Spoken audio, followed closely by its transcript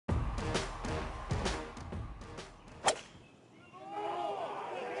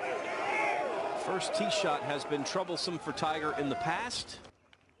First tee shot has been troublesome for Tiger in the past.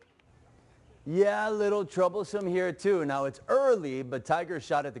 Yeah, a little troublesome here too. Now it's early, but Tiger's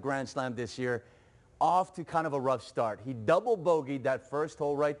shot at the Grand Slam this year off to kind of a rough start. He double bogeyed that first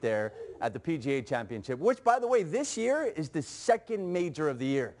hole right there at the PGA Championship, which, by the way, this year is the second major of the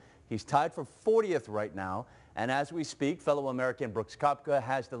year. He's tied for 40th right now, and as we speak, fellow American Brooks Koepka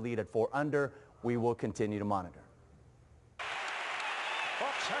has the lead at 4 under. We will continue to monitor.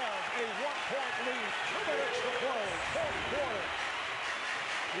 Bucks have a 1-point lead, 2 minutes to play, fourth quarter.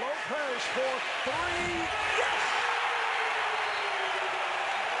 Lopez for 3, yes!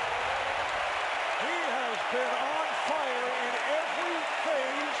 He has been on fire in every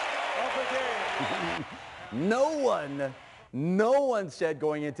phase of the game. No one said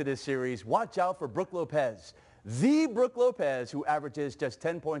going into this series, watch out for Brook Lopez. The Brook Lopez who averages just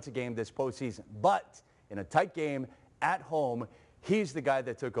 10 points a game this postseason. But in a tight game at home, he's the guy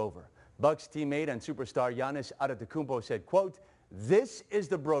that took over. Bucks teammate and superstar Giannis Antetokounmpo said, quote, "This is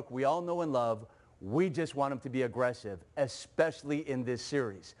the Brook we all know and love. We just want him to be aggressive, especially in this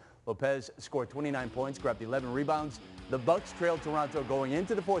series." Lopez scored 29 points, grabbed 11 rebounds. The Bucks trailed Toronto going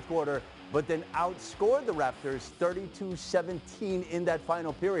into the fourth quarter, but then outscored the Raptors 32-17 in that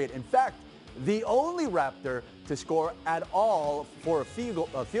final period. In fact, the only Raptor to score at all for a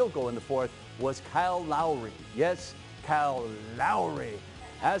field goal in the fourth was Kyle Lowry. Yes, Kyle Lowry.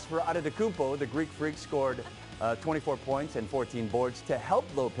 As for Antetokounmpo, the Greek freak scored 24 points and 14 boards to help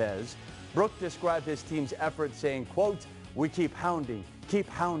Lopez. Brook described his team's effort saying, quote, "We keep hounding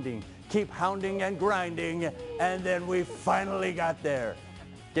and grinding, and then we finally got there."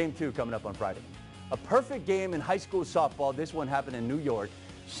 Game 2 coming up on Friday. A perfect game in high school softball. This one happened in New York.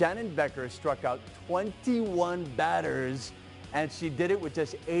 Shannon Becker struck out 21 batters, and she did it with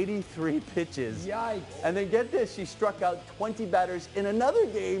just 83 pitches. Yikes. And then get this, she struck out 20 batters in another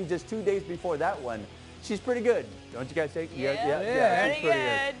game just 2 days before that one. She's pretty good, don't you guys think? Yeah, she's pretty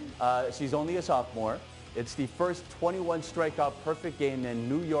good. She's only a sophomore. It's the first 21 strikeout perfect game in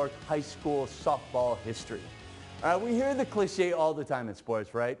New York high school softball history. We hear the cliche all the time in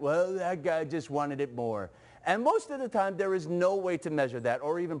sports, right? Well, that guy just wanted it more. And most of the time, there is no way to measure that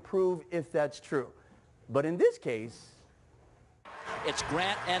or even prove if that's true. But in this case, it's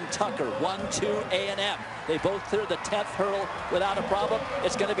Grant and Tucker, 1-2 A&M. They both cleared the 10th hurdle without a problem.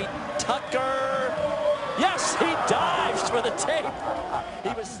 It's going to be Tucker. Yes, he dives for the tape.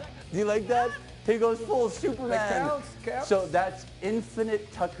 He was. Do you like that? He goes full Superman. Counts. So that's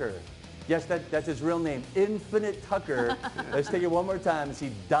Infinite Tucker. Yes, that's his real name, Infinite Tucker. Let's take it one more time as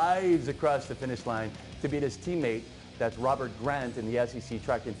he dives across the finish line to beat his teammate. That's Robert Grant in the SEC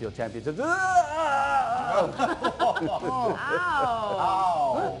Track and Field Championships.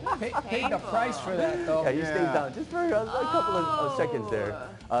 Paid the price for that, though. Yeah, he stayed down just for a couple of seconds there.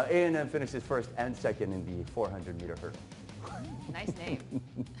 A&M finishes first and second in the 400-meter hurdle. Nice name.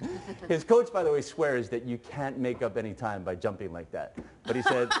 His coach, by the way, swears that you can't make up any time by jumping like that. But he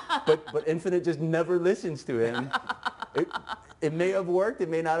said, but Infinite just never listens to him. It may have worked, it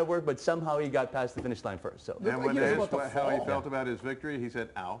may not have worked, but somehow he got past the finish line first. So. And when they asked how he felt about his victory, he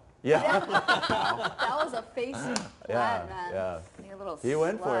said, "Ow." Yeah. That was a face flat, man. Yeah. He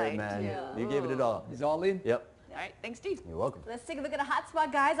went for it, man. Yeah. You gave it all. He's all in? Yep. All right, thanks, Steve. You're welcome. Let's take a look at a hot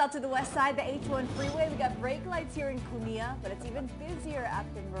spot, guys. Out to the west side, the H1 freeway. We got brake lights here in Cunha, but it's even busier at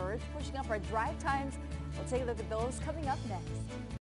the merge, pushing up our drive times. We'll take a look at those coming up next.